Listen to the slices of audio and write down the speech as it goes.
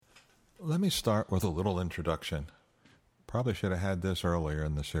Let me start with a little introduction. Probably should have had this earlier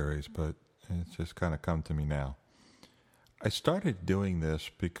in the series, but it's just kind of come to me now. I started doing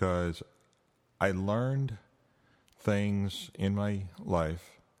this because I learned things in my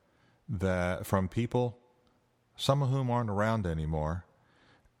life that from people, some of whom aren't around anymore,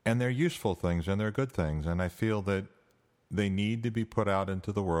 and they're useful things and they're good things, and I feel that they need to be put out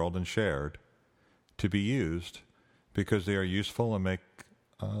into the world and shared to be used because they are useful and make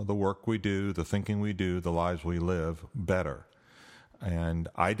the work we do, the thinking we do, the lives we live better. And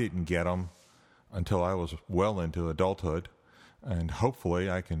I didn't get them until I was well into adulthood. And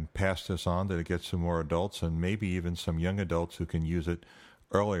hopefully I can pass this on to get some more adults and maybe even some young adults who can use it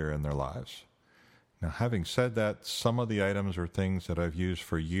earlier in their lives. Now, having said that, some of the items are things that I've used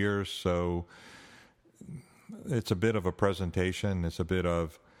for years, so it's a bit of a presentation. It's a bit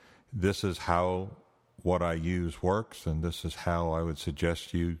of this is how what I use works, and this is how I would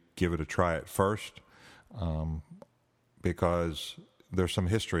suggest you give it a try at first, because there's some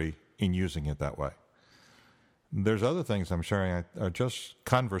history in using it that way. There's other things I'm sharing are just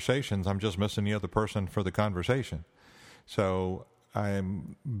conversations. I'm just missing the other person for the conversation. So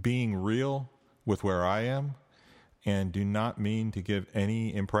I'm being real with where I am and do not mean to give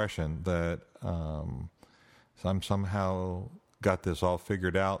any impression that I'm somehow got this all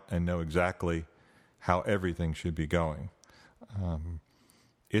figured out and know exactly how everything should be going.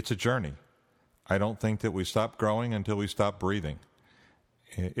 It's a journey. I don't think that we stop growing until we stop breathing,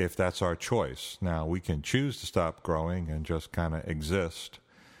 if that's our choice. Now, we can choose to stop growing and just kind of exist,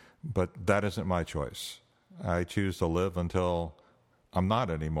 but that isn't my choice. I choose to live until I'm not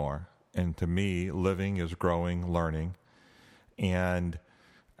anymore. And to me, living is growing, learning. And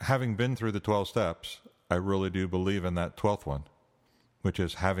having been through the 12 steps, I really do believe in that 12th one, which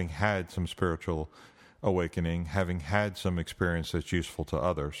is having had some spiritual awakening, having had some experience that's useful to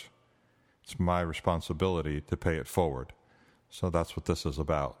others. It's my responsibility to pay it forward. So that's what this is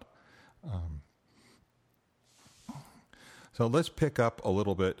about. So let's pick up a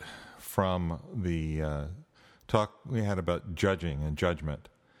little bit from the talk we had about judging and judgment.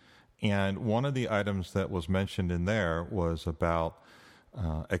 And one of the items that was mentioned in there was about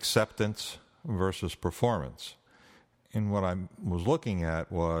acceptance versus performance. And what I was looking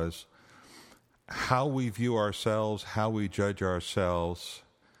at was how we view ourselves, how we judge ourselves.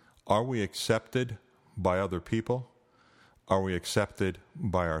 Are we accepted by other people? Are we accepted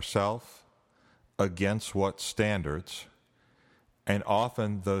by ourselves? Against what standards? And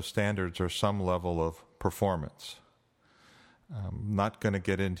often those standards are some level of performance. I'm not going to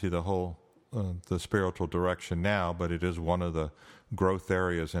get into the whole the spiritual direction now, but it is one of the growth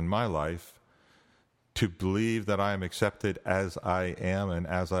areas in my life to believe that I am accepted as I am and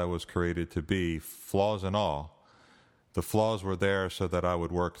as I was created to be, flaws and all. The flaws were there so that I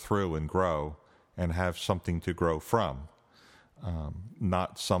would work through and grow and have something to grow from,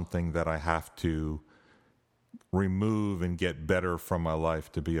 not something that I have to remove and get better from my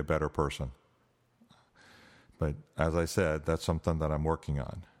life to be a better person. But as I said, that's something that I'm working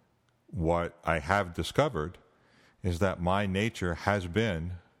on. What I have discovered is that my nature has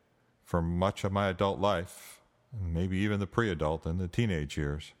been, for much of my adult life, maybe even the pre-adult and the teenage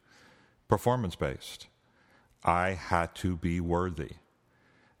years, performance-based. I had to be worthy.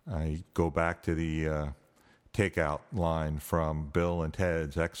 I go back to the takeout line from Bill and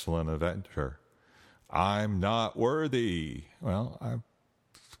Ted's Excellent Adventure. I'm not worthy. Well, I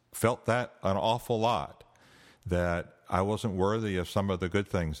felt that an awful lot, that I wasn't worthy of some of the good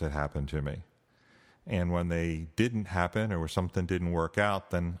things that happened to me. And when they didn't happen or something didn't work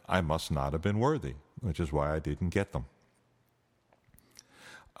out, then I must not have been worthy, which is why I didn't get them.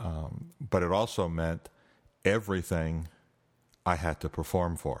 But it also meant everything I had to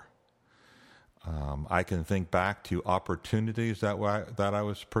perform for. I can think back to opportunities that I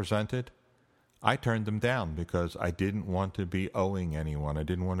was presented. I turned them down because I didn't want to be owing anyone. I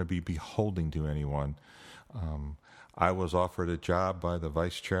didn't want to be beholden to anyone. I was offered a job by the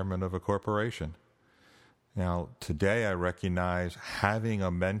vice chairman of a corporation. Now, today I recognize having a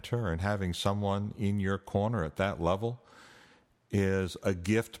mentor and having someone in your corner at that level is a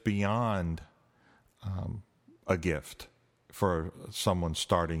gift beyond a gift for someone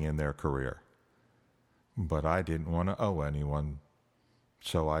starting in their career. But I didn't want to owe anyone,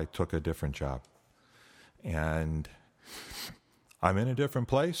 so I took a different job. And I'm in a different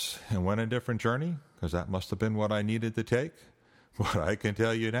place and went a different journey, because that must have been what I needed to take. But I can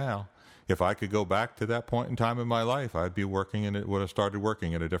tell you now, if I could go back to that point in time in my life, I'd be working in it, would have started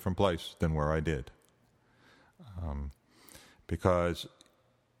working in a different place than where I did. Because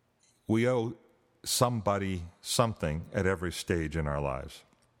we owe somebody something at every stage in our lives.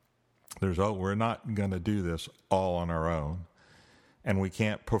 We're not going to do this all on our own, and we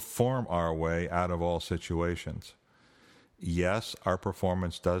can't perform our way out of all situations. Yes, our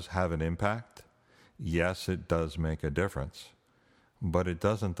performance does have an impact. Yes, it does make a difference, but it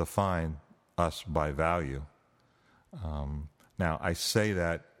doesn't define us by value. Now, I say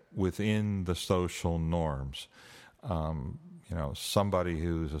that within the social norms. Somebody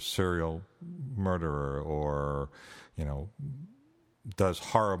who's a serial murderer or, does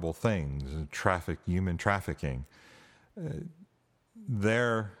horrible things, human trafficking,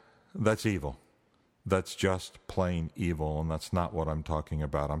 that's evil. That's just plain evil, and that's not what I'm talking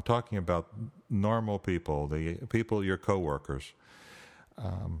about. I'm talking about normal people, the people, your coworkers.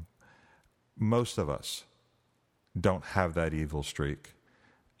 Most of us don't have that evil streak,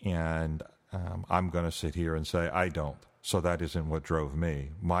 and I'm going to sit here and say I don't. So that isn't what drove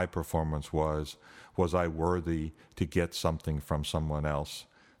me. My performance was I worthy to get something from someone else?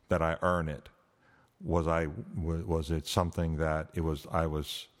 That I earn it? Was it something that I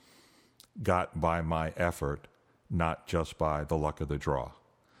was got by my effort, not just by the luck of the draw?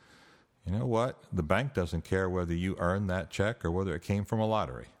 You know what? The bank doesn't care whether you earned that check or whether it came from a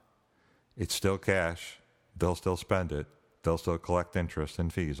lottery. It's still cash. They'll still spend it. They'll still collect interest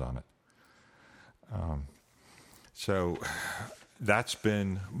and fees on it. So that's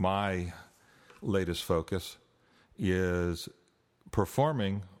been my latest focus, is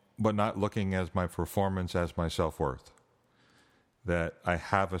performing, but not looking at my performance as my self-worth. That I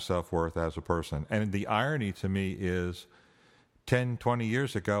have a self-worth as a person. And the irony to me is 10, 20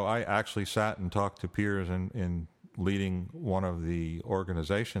 years ago, I actually sat and talked to peers in leading one of the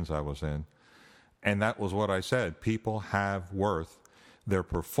organizations I was in. And that was what I said. People have worth. Their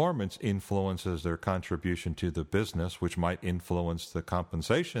performance influences their contribution to the business, which might influence the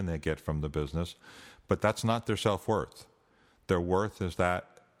compensation they get from the business, but that's not their self-worth. Their worth is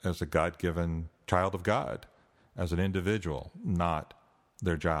that as a God-given child of God, as an individual, not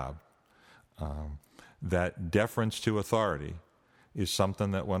their job. That deference to authority is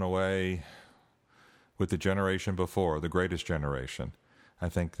something that went away with the generation before, the greatest generation. I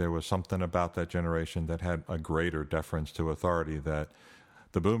think there was something about that generation that had a greater deference to authority that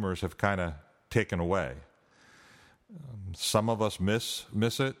the boomers have kind of taken away. Some of us miss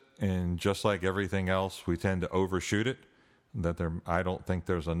it, and just like everything else, we tend to overshoot it. I don't think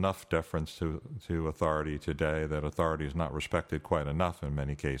there's enough deference to authority today, that authority is not respected quite enough in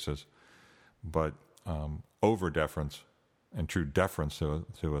many cases. But over-deference and true deference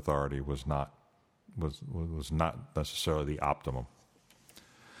to authority was not necessarily the optimum.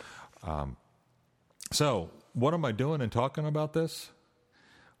 So what am I doing and talking about this?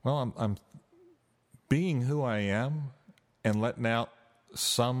 Well, I'm being who I am and letting out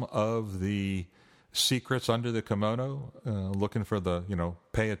some of the secrets under the kimono, looking for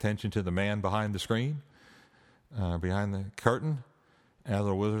pay attention to the man behind the screen, behind the curtain, as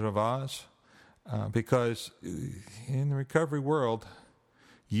the Wizard of Oz. Because in the recovery world,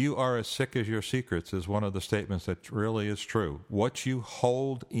 you are as sick as your secrets is one of the statements that really is true. What you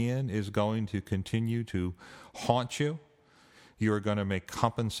hold in is going to continue to haunt you. You are going to make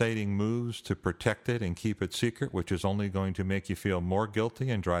compensating moves to protect it and keep it secret, which is only going to make you feel more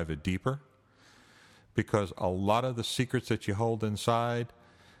guilty and drive it deeper. Because a lot of the secrets that you hold inside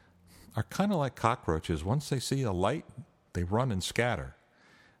are kind of like cockroaches. Once they see a light, they run and scatter.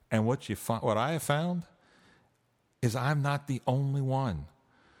 And what I have found is I'm not the only one.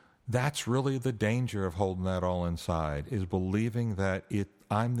 That's really the danger of holding that all inside, is believing that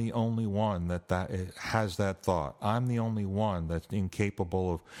I'm the only one that has that thought. I'm the only one that's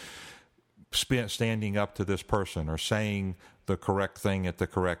incapable of standing up to this person or saying the correct thing at the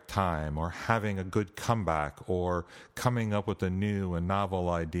correct time or having a good comeback or coming up with a new and novel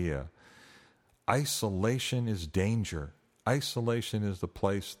idea. Isolation is danger. Isolation is the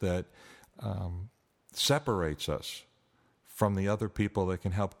place that separates us from the other people that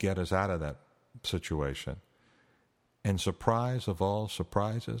can help get us out of that situation. And surprise of all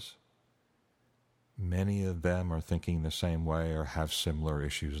surprises, many of them are thinking the same way or have similar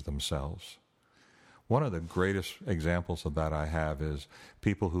issues themselves. One of the greatest examples of that I have is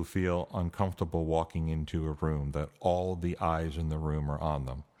people who feel uncomfortable walking into a room, that all the eyes in the room are on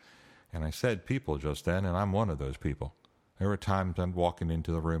them. And I said people just then, and I'm one of those people. There were times I'm walking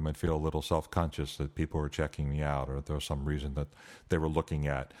into the room and feel a little self-conscious that people were checking me out, or there was some reason that they were looking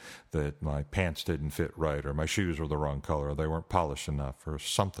at, that my pants didn't fit right, or my shoes were the wrong color, or they weren't polished enough, or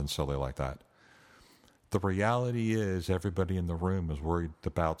something silly like that. The reality is everybody in the room is worried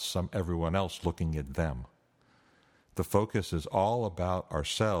about everyone else looking at them. The focus is all about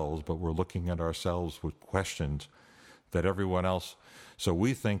ourselves, but we're looking at ourselves with questions that everyone else, so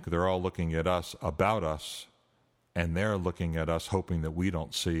we think they're all looking at us about us, and they're looking at us hoping that we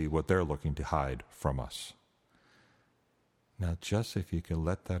don't see what they're looking to hide from us. Now, just if you could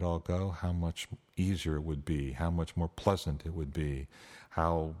let that all go, how much easier it would be, how much more pleasant it would be,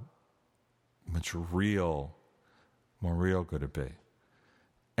 how much more real could it be?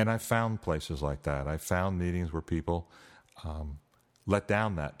 And I found places like that. I found meetings where people let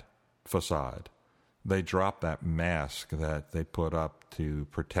down that facade. They drop that mask that they put up to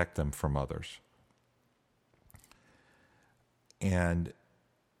protect them from others, and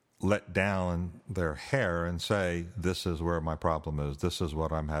let down their hair and say, this is where my problem is. This is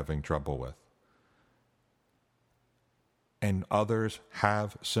what I'm having trouble with. And others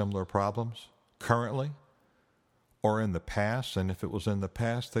have similar problems currently or in the past. And if it was in the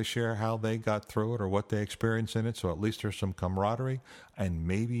past, they share how they got through it or what they experienced in it. So at least there's some camaraderie and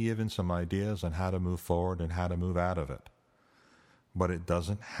maybe even some ideas on how to move forward and how to move out of it. But it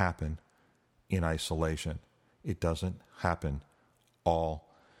doesn't happen in isolation. It doesn't happen all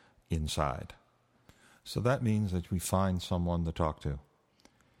inside. So that means that we find someone to talk to.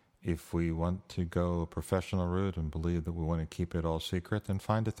 If we want to go a professional route and believe that we want to keep it all secret, then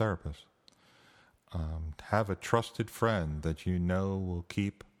find a therapist. Have a trusted friend that you know will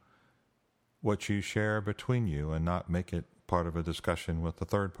keep what you share between you and not make it part of a discussion with the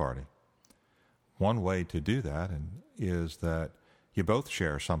third party. One way to do that is that you both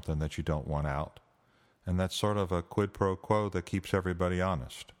share something that you don't want out, and that's sort of a quid pro quo that keeps everybody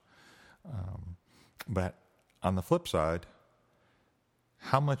honest. But on the flip side,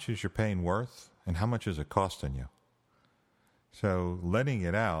 how much is your pain worth and how much is it costing you? So letting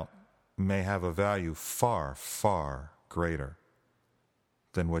it out may have a value far, far greater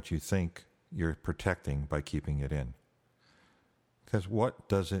than what you think you're protecting by keeping it in. Because what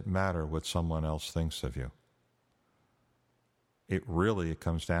does it matter what someone else thinks of you? It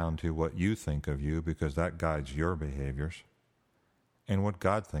comes down to what you think of you, because that guides your behaviors, and what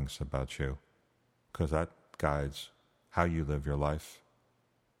God thinks about you, because that guides how you live your life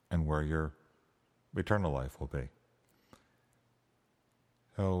and where your eternal life will be.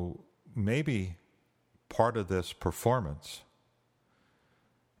 So maybe part of this performance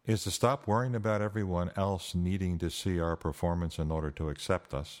is to stop worrying about everyone else needing to see our performance in order to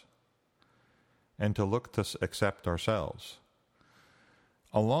accept us, and to look to accept ourselves.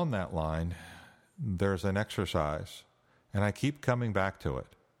 Along that line, there's an exercise, and I keep coming back to it,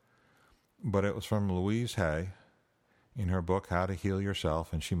 but it was from Louise Hay in her book, How to Heal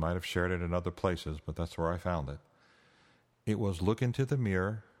Yourself, and she might have shared it in other places, but that's where I found it. It was look into the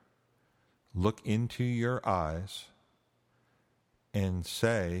mirror, look into your eyes, and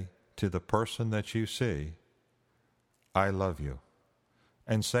say to the person that you see, I love you.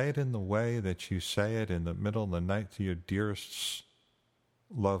 And say it in the way that you say it in the middle of the night to your dearest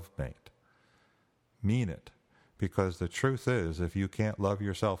love mate. Mean it. Because the truth is, if you can't love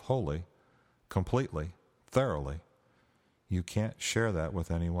yourself wholly, completely, thoroughly, you can't share that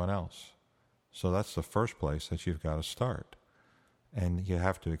with anyone else. So that's the first place that you've got to start. And you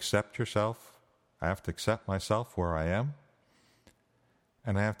have to accept yourself. I have to accept myself where I am.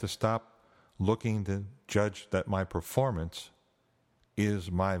 And I have to stop looking to judge that my performance is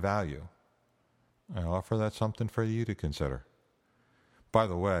my value. I offer that something for you to consider. By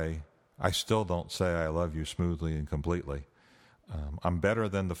the way, I still don't say I love you smoothly and completely. I'm better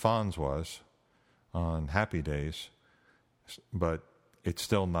than the Fonz was on Happy Days, but it's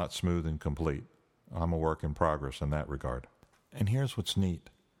still not smooth and complete. I'm a work in progress in that regard. And here's what's neat.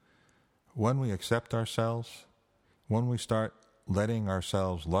 When we accept ourselves, when we start letting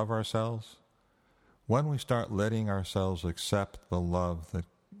ourselves love ourselves, when we start letting ourselves accept the love that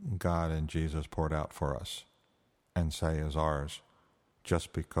God and Jesus poured out for us and say is ours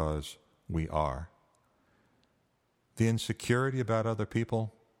just because we are, the insecurity about other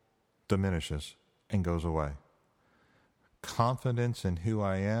people diminishes and goes away. Confidence in who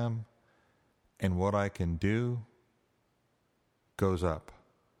I am and what I can do goes up.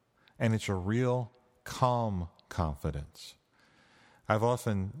 And it's a real calm confidence. I've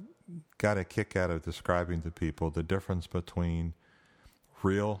often got a kick out of describing to people the difference between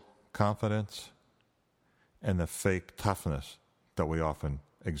real confidence and the fake toughness that we often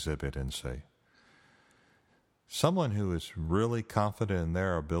exhibit and see. Someone who is really confident in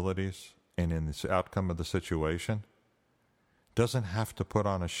their abilities and in the outcome of the situation doesn't have to put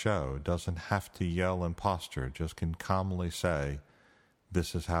on a show, doesn't have to yell and posture, just can calmly say,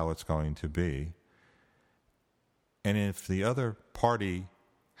 this is how it's going to be. And if the other party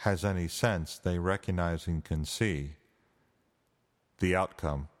has any sense, they recognize and can see the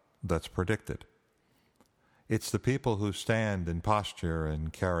outcome that's predicted. It's the people who stand and posture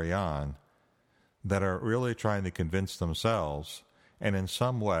and carry on that are really trying to convince themselves, and in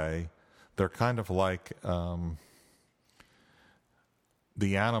some way, they're kind of like the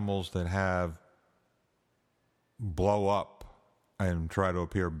animals that have blow up and try to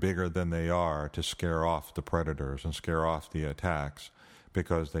appear bigger than they are to scare off the predators and scare off the attacks,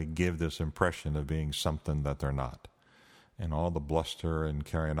 because they give this impression of being something that they're not. And all the bluster and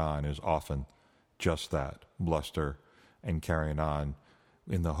carrying on is often just that, bluster and carrying on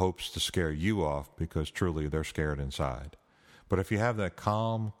in the hopes to scare you off, because truly they're scared inside. But if you have that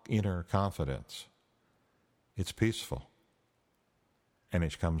calm inner confidence, it's peaceful. And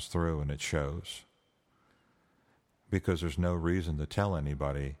it comes through and it shows. Because there's no reason to tell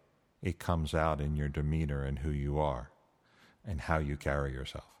anybody. It comes out in your demeanor and who you are and how you carry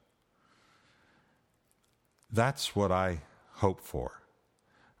yourself. That's what I hope for.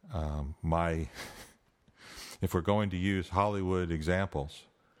 If we're going to use Hollywood examples,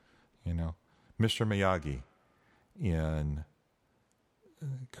 Mr. Miyagi in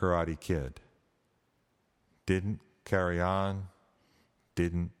Karate Kid didn't carry on,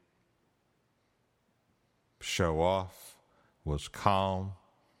 didn't show off, was calm,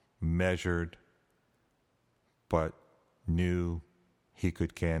 measured, but knew he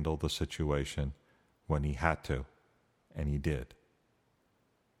could handle the situation when he had to, and he did.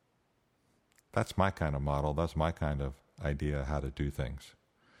 That's my kind of model. That's my kind of idea how to do things.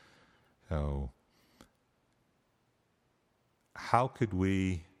 So, how could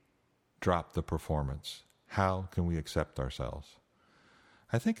we drop the performance? How can we accept ourselves?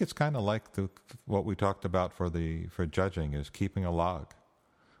 I think it's kind of like what we talked about for judging, is keeping a log.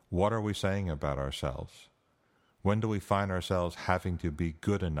 What are we saying about ourselves? When do we find ourselves having to be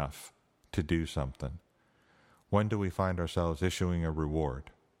good enough to do something? When do we find ourselves issuing a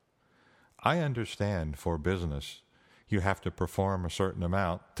reward? I understand for business, you have to perform a certain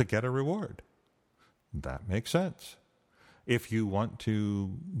amount to get a reward. That makes sense. If you want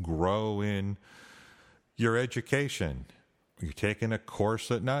to grow in your education, you're taking a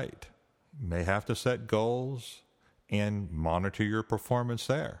course at night, you may have to set goals and monitor your performance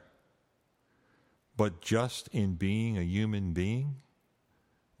there. But just in being a human being,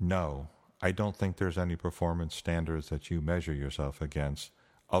 no, I don't think there's any performance standards that you measure yourself against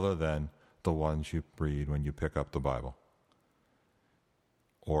other than the ones you read when you pick up the Bible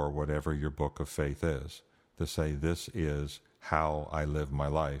or whatever your book of faith is, to say this is how I live my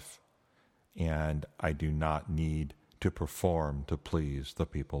life, and I do not need to perform to please the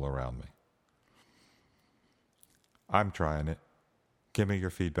people around me. I'm trying it. Give me your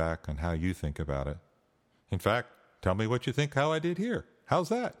feedback on how you think about it. In fact, tell me what you think how I did here. How's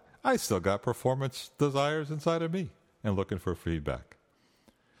that? I still got performance desires inside of me and looking for feedback.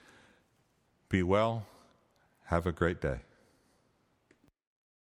 Be well. Have a great day.